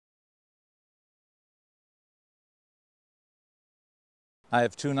I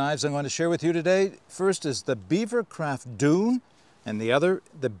have two knives I'm going to share with you today. First is the BeaverCraft Dune, and the other,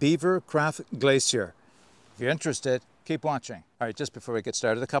 the BeaverCraft Glacier. If you're interested, keep watching. All right, just before we get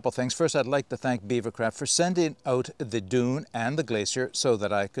started, a couple things. First, I'd like to thank BeaverCraft for sending out the Dune and the Glacier so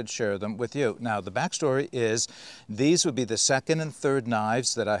that I could share them with you. Now, the backstory is these would be the second and third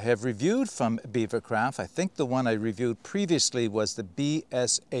knives that I have reviewed from BeaverCraft. I think the one I reviewed previously was the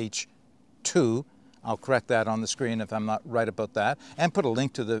BSH2. I'll correct that on the screen if I'm not right about that, and put a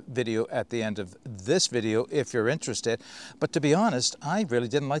link to the video at the end of this video if you're interested. But to be honest, I really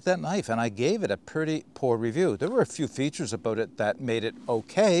didn't like that knife, and I gave it a pretty poor review. There were a few features about it that made it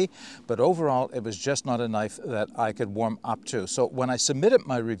okay, but overall it was just not a knife that I could warm up to. So when I submitted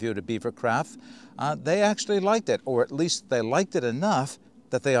my review to BeaverCraft, they actually liked it, or at least they liked it enough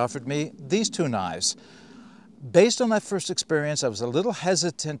that they offered me these two knives. Based on that first experience, I was a little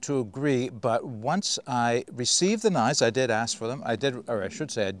hesitant to agree, but once I received the knives, I did ask for them. I did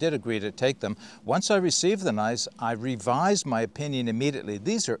agree to take them. Once I received the knives, I revised my opinion immediately.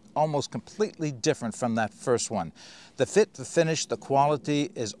 These are almost completely different from that first one. The fit, the finish, the quality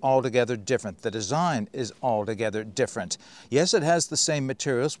is altogether different. The design is altogether different. Yes, it has the same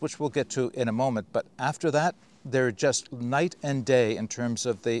materials, which we'll get to in a moment, but after that, they're just night and day in terms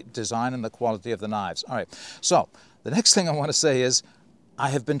of the design and the quality of the knives. All right, so the next thing I want to say is I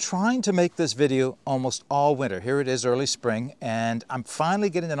have been trying to make this video almost all winter. Here it is, early spring, and I'm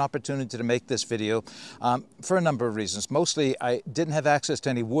finally getting an opportunity to make this video for a number of reasons. Mostly, I didn't have access to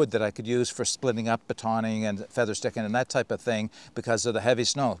any wood that I could use for splitting up, batoning, and feather sticking and that type of thing because of the heavy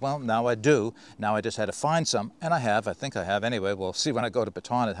snow. Well, now I do. Now I just had to find some, and I think I have anyway. We'll see when I go to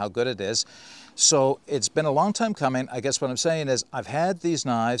baton it how good it is. So it's been a long time coming. I guess what I'm saying is I've had these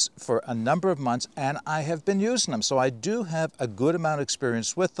knives for a number of months and I have been using them. So I do have a good amount of experience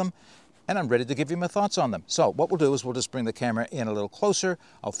with them, and I'm ready to give you my thoughts on them. So what we'll do is we'll just bring the camera in a little closer.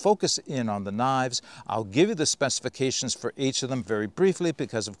 I'll focus in on the knives. I'll give you the specifications for each of them very briefly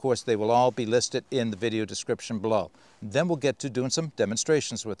because of course they will all be listed in the video description below. Then we'll get to doing some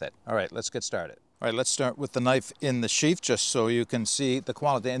demonstrations with it. All right, let's get started. All right, let's start with the knife in the sheath just so you can see the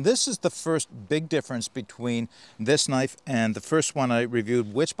quality. And this is the first big difference between this knife and the first one I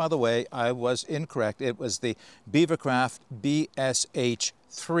reviewed, which, by the way, I was incorrect. It was the BeaverCraft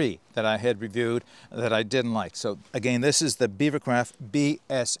BSH3 that I had reviewed that I didn't like. So again, this is the BeaverCraft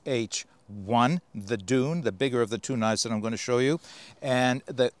BSH1, the Dune, the bigger of the two knives that I'm going to show you. And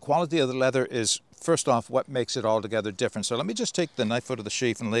the quality of the leather is, first off, what makes it altogether different. So let me just take the knife out of the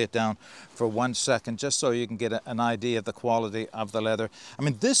sheath and lay it down for 1 second, just so you can get an idea of the quality of the leather. I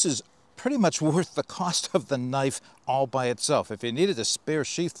mean, this is pretty much worth the cost of the knife all by itself. If you needed a spare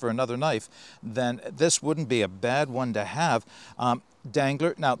sheath for another knife, then this wouldn't be a bad one to have.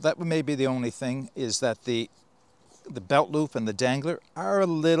 Dangler, now that may be the only thing, is that the belt loop and the dangler are a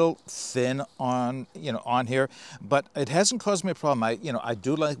little thin on here, but it hasn't caused me a problem.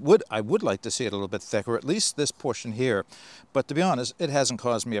 I would like to see it a little bit thicker, at least this portion here. But to be honest, it hasn't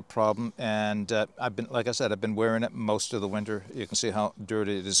caused me a problem, and like I said, I've been wearing it most of the winter. You can see how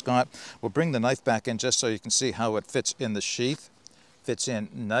dirty it has got. We'll bring the knife back in just so you can see how it fits in the sheath. Fits in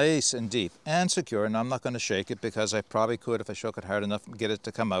nice and deep and secure, and I'm not going to shake it because I probably could if I shook it hard enough and get it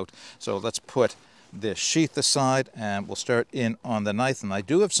to come out. So let's put the sheath aside and we'll start in on the knife. And I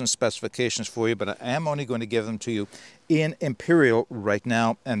do have some specifications for you, but I am only going to give them to you in imperial right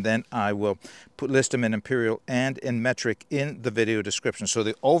now, and then I will list them in imperial and in metric in the video description. So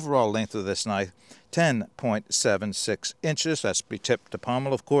the overall length of this knife, 10.76 inches. That's be tip to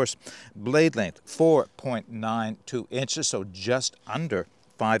pommel, of course. Blade length, 4.92 inches, so just under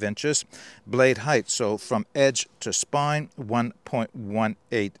 5 inches. Blade height, so from edge to spine,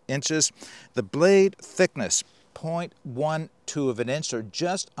 1.18 inches. The blade thickness, 0.12 of an inch, or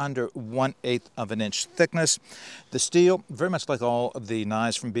just under 1/8 of an inch thickness. The steel, very much like all of the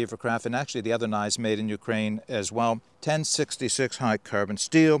knives from BeaverCraft, and actually the other knives made in Ukraine as well, 1066 high carbon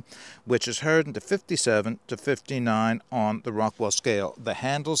steel, which is hardened to 57 to 59 on the Rockwell scale. The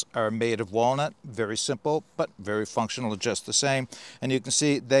handles are made of walnut, very simple, but very functional just the same. And you can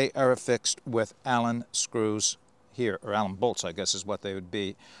see they are affixed with Allen screws here, or Allen bolts, I guess is what they would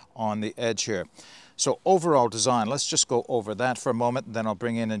be on the edge here. So overall design, let's just go over that for a moment, then I'll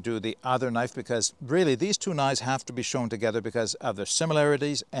bring in and do the other knife, because really these two knives have to be shown together because of their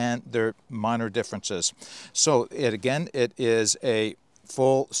similarities and their minor differences. So it is a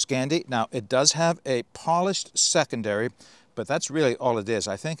full Scandi. Now it does have a polished secondary, but that's really all it is.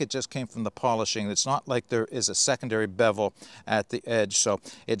 I think it just came from the polishing. It's not like there is a secondary bevel at the edge, so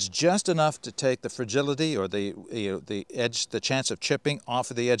it's just enough to take the fragility or the edge, the chance of chipping off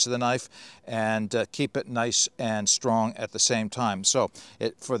of the edge of the knife, and keep it nice and strong at the same time. So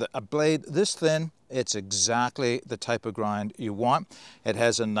for a blade this thin, it's exactly the type of grind you want. It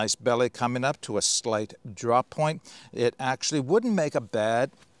has a nice belly coming up to a slight drop point. It actually wouldn't make a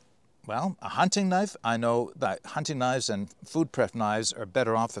bad, well, a hunting knife. I know that hunting knives and food prep knives are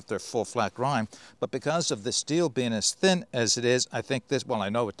better off if they're full flat grind, but because of the steel being as thin as it is, I think this, well, I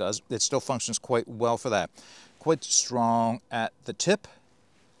know it does, it still functions quite well for that. Quite strong at the tip.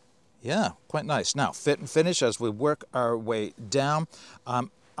 Yeah, quite nice. Now, fit and finish as we work our way down.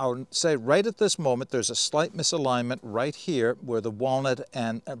 I'll say right at this moment there's a slight misalignment right here where the walnut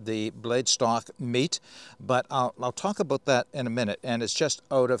and the blade stock meet, but I'll talk about that in a minute, and it's just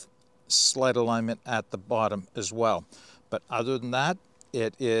out of slight alignment at the bottom as well. But other than that,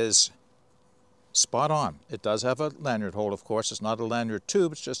 it is spot on. It does have a lanyard hole, of course. It's not a lanyard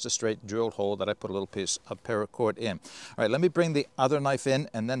tube, it's just a straight drilled hole that I put a little piece of paracord in. All right, let me bring the other knife in,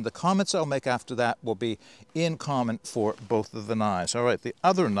 and then the comments I'll make after that will be in common for both of the knives. All right, the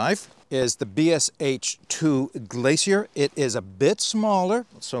other knife is the BSH2 Glacier. It is a bit smaller,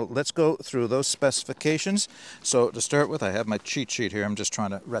 so let's go through those specifications. So to start with, I have my cheat sheet here. I'm just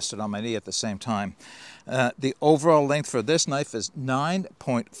trying to rest it on my knee at the same time. The overall length for this knife is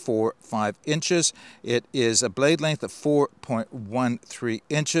 9.45 inches. It is a blade length of 4.13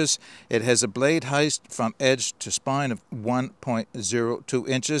 inches. It has a blade height from edge to spine of 1.02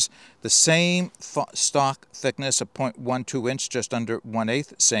 inches. The same stock thickness of 0.12 inch, just under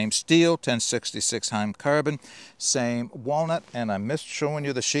 1/8. Same steel, 1066 Heim carbon. Same walnut, and I missed showing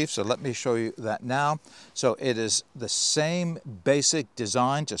you the sheath, so let me show you that now. So it is the same basic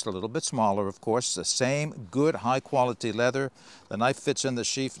design, just a little bit smaller, of course. The same good, high-quality leather. The knife fits in the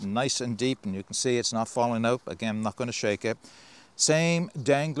sheath nice and deep, and you can see it's not falling out. Again, I'm not going to shake it. Same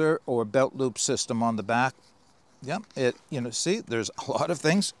dangler or belt loop system on the back. Yep, see, there's a lot of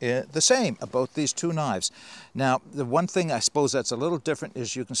things the same about these two knives. Now, the one thing I suppose that's a little different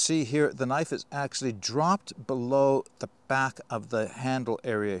is you can see here the knife is actually dropped below the back of the handle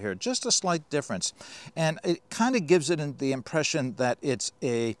area here. Just a slight difference. And it kind of gives it the impression that it's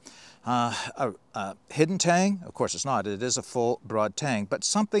a hidden tang. Of course it's not, it is a full broad tang, but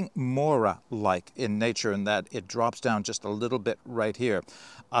something Mora-like in nature in that it drops down just a little bit right here.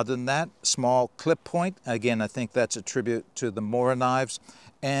 Other than that, small clip point. Again, I think that's a tribute to the Mora knives,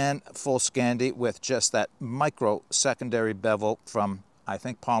 and full Scandi with just that micro secondary bevel from, I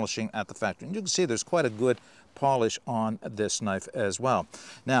think, polishing at the factory. And you can see there's quite a good polish on this knife as well.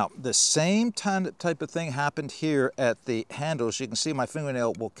 Now, the same type of thing happened here at the handles. You can see my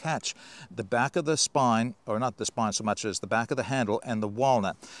fingernail will catch the back of the spine, or not the spine so much as the back of the handle and the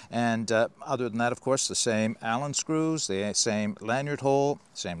walnut. And other than that, of course, the same Allen screws, the same lanyard hole,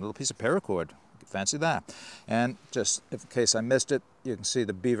 same little piece of paracord. Fancy that. And just in case I missed it, you can see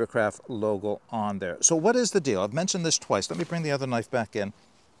the BeaverCraft logo on there. So what is the deal? I've mentioned this twice. Let me bring the other knife back in.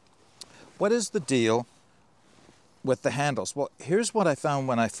 What is the deal with the handles? Well, here's what I found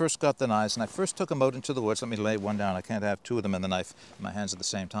when I first got the knives and I first took them out into the woods. Let me lay one down. I can't have two of them in the knife in my hands at the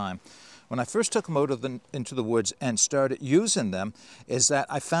same time. When I first took them out into the woods and started using them, is that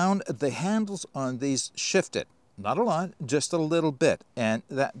I found the handles on these shifted. Not a lot, just a little bit, and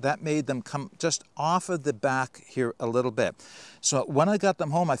that made them come just off of the back here a little bit. So when I got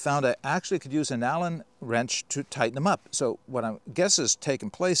them home, I found I actually could use an Allen wrench to tighten them up. So what I guess has taken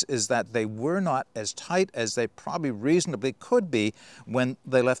place is that they were not as tight as they probably reasonably could be when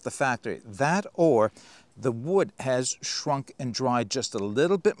they left the factory. That, or the wood has shrunk and dried just a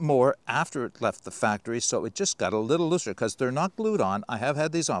little bit more after it left the factory, so it just got a little looser because they're not glued on. I have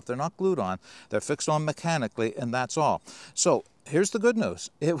had these off. They're not glued on. They're fixed on mechanically, and that's all. So here's the good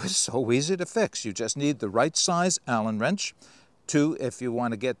news. It was so easy to fix. You just need the right size Allen wrench, two if you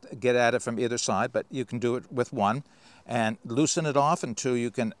want to get at it from either side, but you can do it with one, and loosen it off until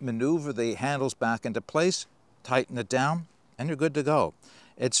you can maneuver the handles back into place, tighten it down, and you're good to go.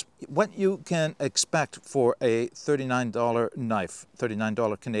 It's what you can expect for a $39 knife,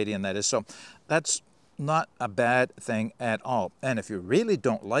 $39 Canadian that is. So that's not a bad thing at all. And if you really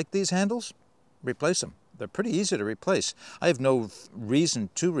don't like these handles, replace them. They're pretty easy to replace. I have no reason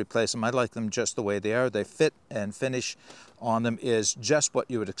to replace them. I like them just the way they are. They fit, and finish on them is just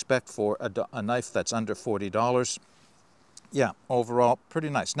what you would expect for a knife that's under $40. yeah, overall pretty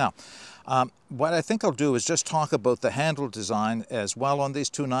nice. Now, what I think I'll do is just talk about the handle design as well on these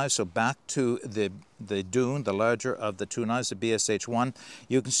two knives. So back to the Dune, the larger of the two knives, the BSH1.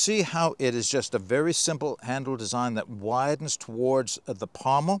 You can see how it is just a very simple handle design that widens towards the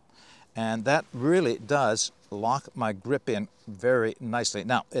pommel, and that really does lock my grip in very nicely.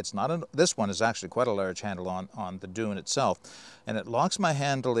 Now, it's not this one is actually quite a large handle on the Dune itself, and it locks my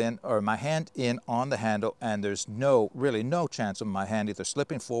handle in, or my hand in on the handle, and there's really no chance of my hand either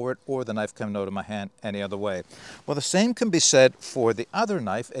slipping forward or the knife coming out of my hand any other way. Well, the same can be said for the other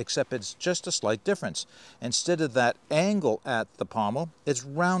knife, except it's just a slight difference. Instead of that angle at the pommel, it's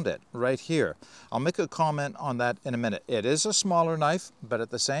rounded right here. I'll make a comment on that in a minute. It is a smaller knife, but at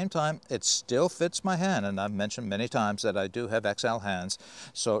the same time, it still fits my hand, and I've mentioned many times that I do have XL hands.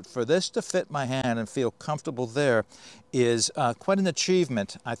 So for this to fit my hand and feel comfortable there is quite an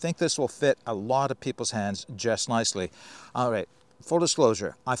achievement. I think this will fit a lot of people's hands just nicely. All right, full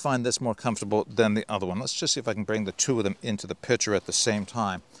disclosure, I find this more comfortable than the other one. Let's just see if I can bring the two of them into the picture at the same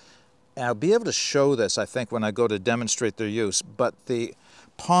time. I'll be able to show this, I think, when I go to demonstrate their use, but the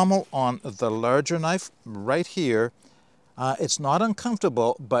pommel on the larger knife right here, it's not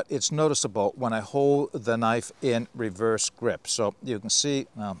uncomfortable, but it's noticeable when I hold the knife in reverse grip. So you can see,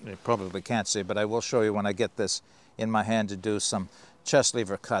 well, you probably can't see, but I will show you when I get this in my hand to do some chest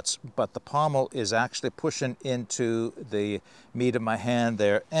lever cuts. But the pommel is actually pushing into the meat of my hand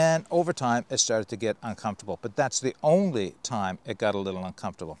there, and over time it started to get uncomfortable. But that's the only time it got a little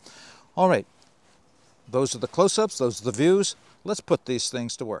uncomfortable. All right, those are the close-ups, those are the views. Let's put these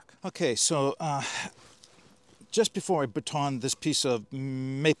things to work. Okay, so just before I baton this piece of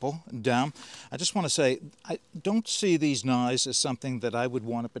maple down, I just want to say I don't see these knives as something that I would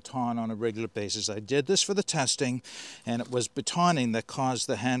want to baton on a regular basis. I did this for the testing, and it was batoning that caused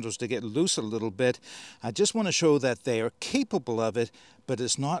the handles to get loose a little bit. I just want to show that they are capable of it, but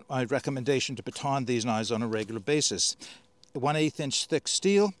it's not my recommendation to baton these knives on a regular basis. 1/8 inch thick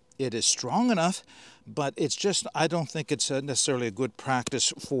steel, it is strong enough, but it's just, I don't think it's necessarily a good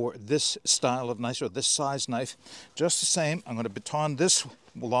practice for this style of knife or this size knife. Just the same, I'm going to baton this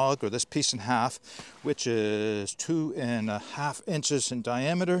log or this piece in half, which is 2.5 inches in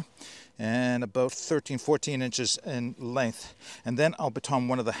diameter and about 13-14 inches in length. And then I'll baton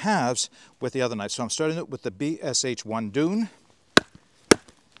one of the halves with the other knife. So I'm starting it with the BSH1 Dune.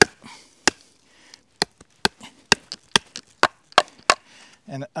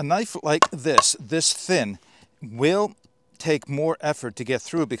 And a knife like this thin, will take more effort to get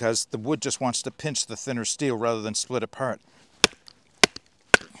through because the wood just wants to pinch the thinner steel rather than split apart.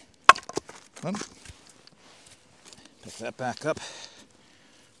 Pick that back up,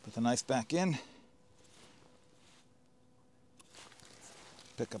 put the knife back in,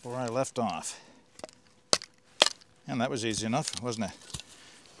 pick up where I left off. And that was easy enough, wasn't it?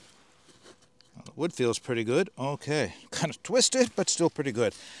 Well, the wood feels pretty good. Okay, kind of twisted, but still pretty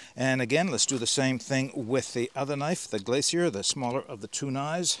good. And again, let's do the same thing with the other knife, the Glacier, the smaller of the two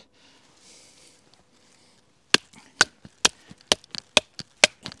knives.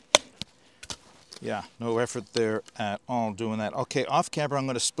 Yeah, no effort there at all doing that. Okay, off camera, I'm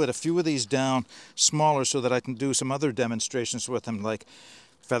going to split a few of these down smaller so that I can do some other demonstrations with them, like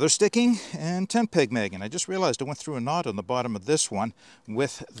feather sticking and tent peg making. I just realized I went through a knot on the bottom of this one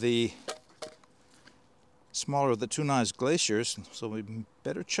with the smaller of the two knives Glaciers, so we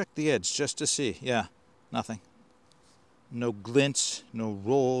better check the edge just to see. Yeah, nothing. No glints, no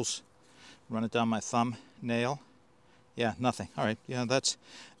rolls. Run it down my thumbnail. Yeah, nothing. All right, yeah,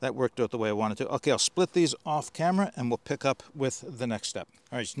 that worked out the way I wanted to. Okay, I'll split these off camera and we'll pick up with the next step.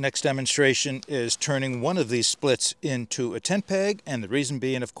 All right, next demonstration is turning one of these splits into a tent peg, and the reason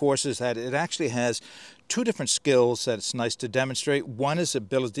being, of course, is that it actually has two different skills that it's nice to demonstrate. One is the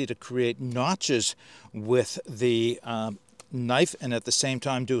ability to create notches with the knife and at the same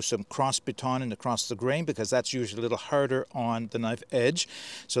time do some cross batoning across the grain, because that's usually a little harder on the knife edge.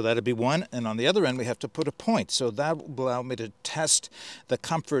 So that'll be one. And on the other end we have to put a point. So that will allow me to test the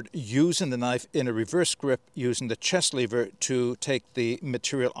comfort using the knife in a reverse grip using the chest lever to take the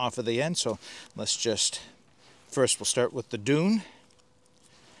material off of the end. So let's just, first we'll start with the Dune.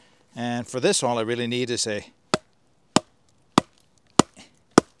 And for this, all I really need is a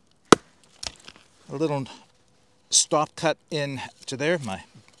little stop cut in to there. My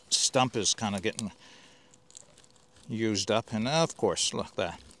stump is kind of getting used up, and of course, look at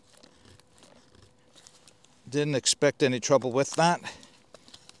that. Didn't expect any trouble with that.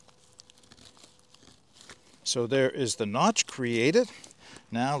 So there is the notch created.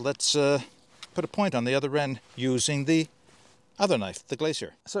 Now let's put a point on the other end using the other knife, the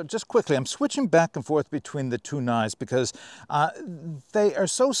Glacier. So just quickly, I'm switching back and forth between the two knives because they are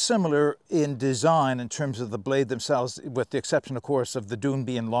so similar in design in terms of the blade themselves, with the exception, of course, of the Dune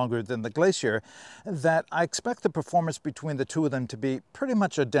being longer than the Glacier, that I expect the performance between the two of them to be pretty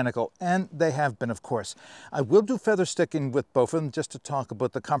much identical, and they have been, of course. I will do feather sticking with both of them just to talk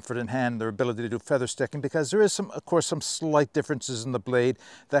about the comfort in hand, their ability to do feather sticking, because there is, of course, some slight differences in the blade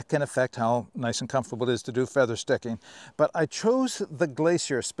that can affect how nice and comfortable it is to do feather sticking. But I chose the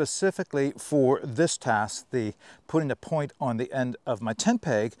Glacier specifically for this task, the putting a point on the end of my tent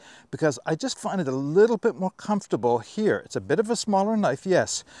peg, because I just find it a little bit more comfortable here. It's a bit of a smaller knife,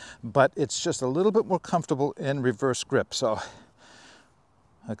 yes, but it's just a little bit more comfortable in reverse grip. So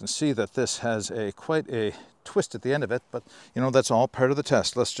I can see that this has quite a twist at the end of it, but you know, that's all part of the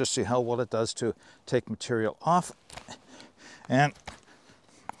test. Let's just see how well it does to take material off. And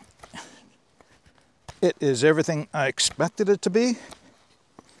it is everything I expected it to be.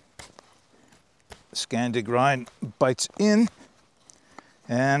 Scandi grind bites in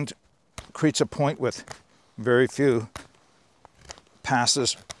and creates a point with very few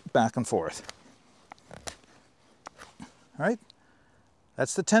passes back and forth. All right,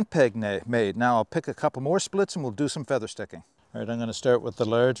 that's the tent peg made. Now I'll pick a couple more splits and we'll do some feather sticking. All right, I'm going to start with the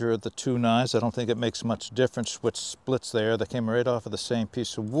larger of the two knives. I don't think it makes much difference which splits they are. They came right off of the same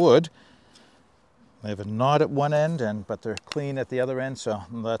piece of wood. They have a knot at one end, but they're clean at the other end, so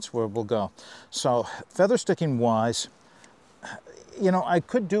that's where we'll go. So feather sticking wise, you know, I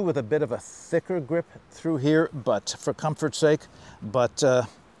could do with a bit of a thicker grip through here, but for comfort's sake, but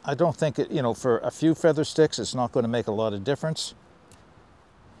I don't think it, you know, for a few feather sticks, it's not going to make a lot of difference.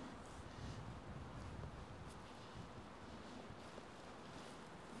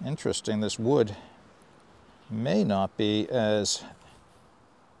 Interesting, this wood may not be as,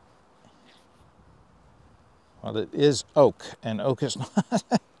 well, it is oak, and oak is not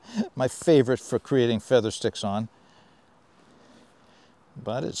my favorite for creating feather sticks on.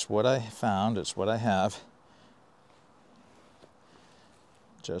 But it's what I found, it's what I have.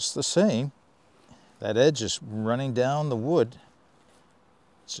 Just the same, that edge is running down the wood.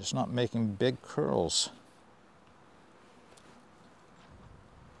 It's just not making big curls.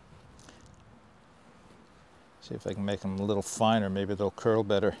 See if I can make them a little finer, maybe they'll curl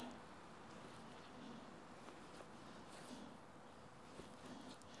better.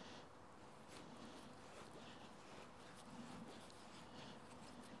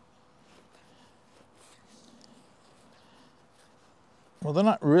 Well, they're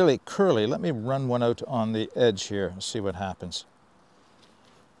not really curly. Let me run one out on the edge here and see what happens.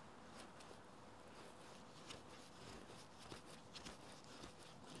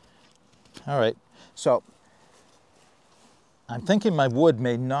 All right, so I'm thinking my wood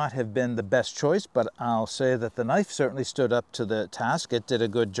may not have been the best choice, but I'll say that the knife certainly stood up to the task. It did a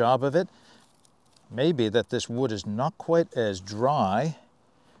good job of it. Maybe that this wood is not quite as dry.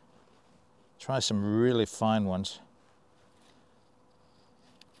 Try some really fine ones.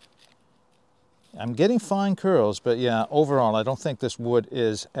 I'm getting fine curls, but yeah, overall, I don't think this wood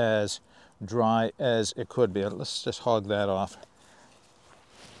is as dry as it could be. Let's just hog that off.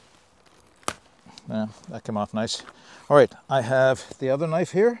 Yeah, that came off nice. All right, I have the other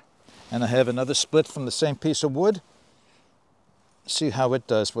knife here, and I have another split from the same piece of wood. See how it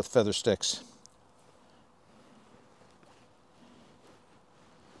does with feather sticks.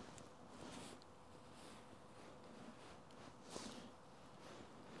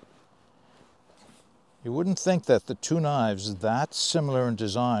 You wouldn't think that the two knives that similar in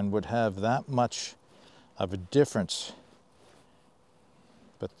design would have that much of a difference.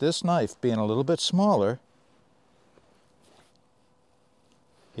 But this knife being a little bit smaller,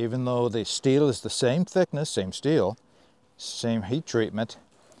 even though the steel is the same thickness, same steel, same heat treatment,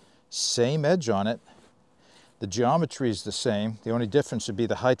 same edge on it, the geometry is the same. The only difference would be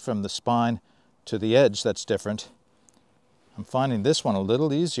the height from the spine to the edge that's different. I'm finding this one a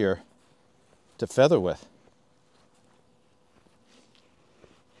little easier to feather with.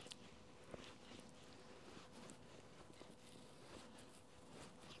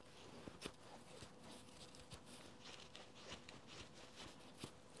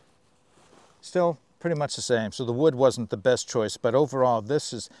 Still pretty much the same. So the wood wasn't the best choice, but overall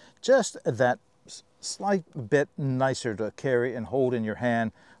this is just that slight bit nicer to carry and hold in your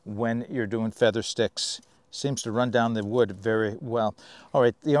hand when you're doing feather sticks. Seems to run down the wood very well. All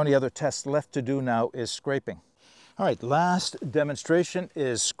right, the only other test left to do now is scraping. All right, last demonstration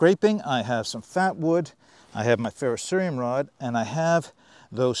is scraping. I have some fat wood, I have my ferrocerium rod, and I have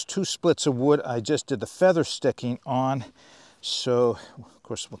those two splits of wood I just did the feather sticking on. So, of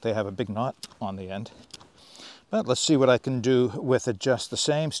course, they have a big knot on the end. But let's see what I can do with it just the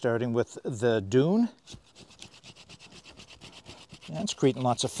same, starting with the Dune. Yeah, it's creating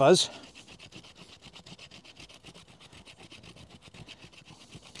lots of fuzz.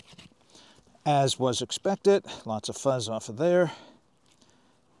 As was expected, lots of fuzz off of there.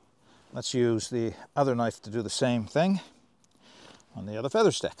 Let's use the other knife to do the same thing on the other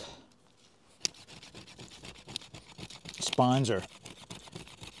feather stick. Spines are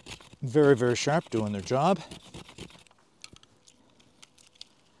very, very sharp, doing their job.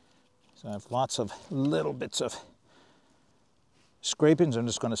 So I have lots of little bits of scrapings. I'm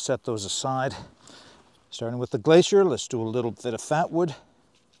just going to set those aside. Starting with the Glacier, let's do a little bit of fat wood.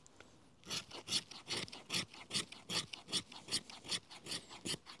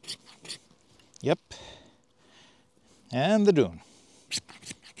 Yep. And the Dune.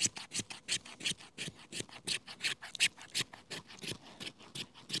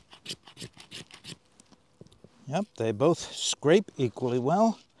 Yep, they both scrape equally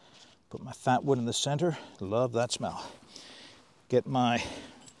well. Put my fat wood in the center. Love that smell. Get my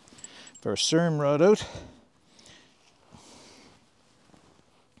Verserm rod out.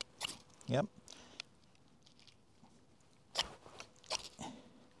 Yep.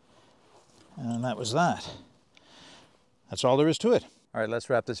 And that was that. That's all there is to it. All right, let's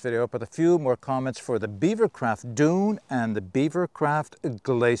wrap this video up with a few more comments for the BeaverCraft Dune and the BeaverCraft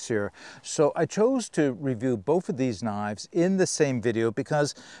Glacier. So I chose to review both of these knives in the same video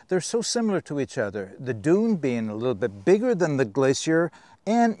because they're so similar to each other. The Dune being a little bit bigger than the Glacier,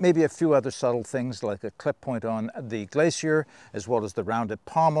 and maybe a few other subtle things like a clip point on the Glacier, as well as the rounded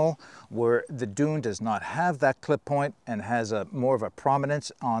pommel, where the Dune does not have that clip point and has more of a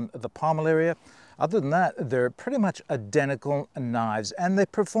prominence on the pommel area. Other than that, they're pretty much identical knives, and they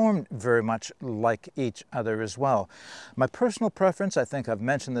perform very much like each other as well. My personal preference, I think I've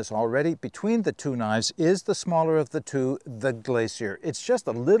mentioned this already, between the two knives is the smaller of the two, the Glacier. It's just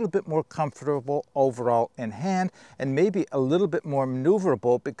a little bit more comfortable overall in hand, and maybe a little bit more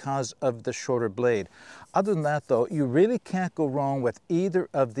maneuverable because of the shorter blade. Other than that, though, you really can't go wrong with either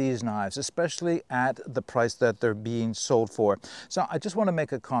of these knives, especially at the price that they're being sold for. So I just want to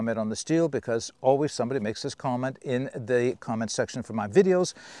make a comment on the steel, because always somebody makes this comment in the comment section for my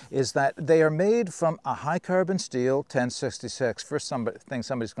videos, is that they are made from a high carbon steel 1066. First thing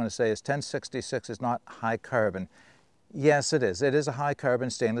somebody's going to say is 1066 is not high carbon. Yes, it is. It is a high carbon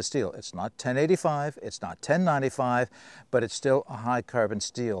stainless steel. It's not 1085, it's not 1095, but it's still a high carbon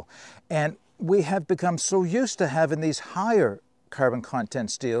steel. And we have become so used to having these higher carbon content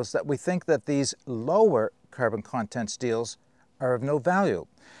steels that we think that these lower carbon content steels are of no value.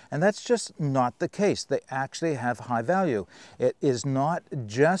 And that's just not the case. They actually have high value. It is not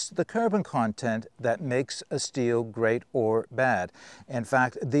just the carbon content that makes a steel great or bad. In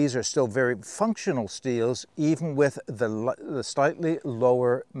fact, these are still very functional steels, even with the slightly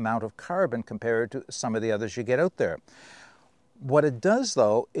lower amount of carbon compared to some of the others you get out there. What it does,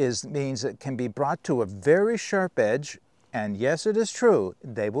 though, means it can be brought to a very sharp edge, and yes, it is true,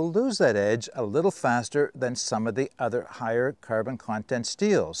 they will lose that edge a little faster than some of the other higher carbon content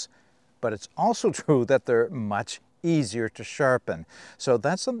steels. But it's also true that they're much easier to sharpen. So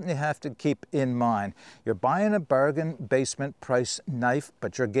that's something you have to keep in mind. You're buying a bargain basement price knife,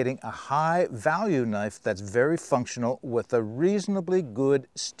 but you're getting a high value knife that's very functional with a reasonably good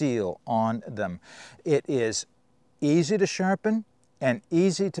steel on them. It is easy to sharpen and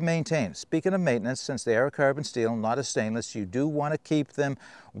easy to maintain. Speaking of maintenance, since they are carbon steel, not a stainless, you do want to keep them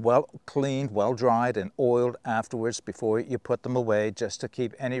well cleaned, well dried, and oiled afterwards before you put them away, just to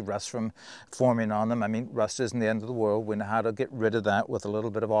keep any rust from forming on them. I mean, rust isn't the end of the world. We know how to get rid of that with a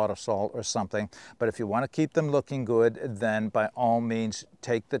little bit of auto salt or something. But if you want to keep them looking good, then by all means,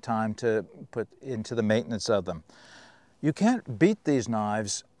 take the time to put into the maintenance of them. You can't beat these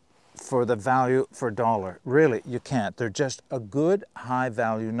knives for the value for dollar. Really, you can't. They're just a good high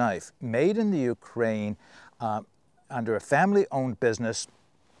value knife made in the Ukraine under a family owned business.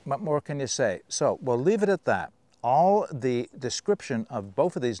 What more can you say? So we'll leave it at that. All the description of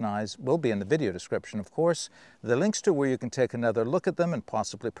both of these knives will be in the video description, of course. The links to where you can take another look at them and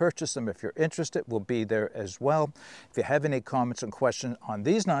possibly purchase them if you're interested will be there as well. If you have any comments and questions on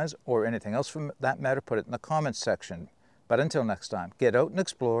these knives or anything else from that matter, put it in the comments section. But until next time, get out and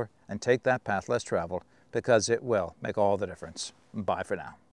explore and take that path less traveled, because it will make all the difference. Bye for now.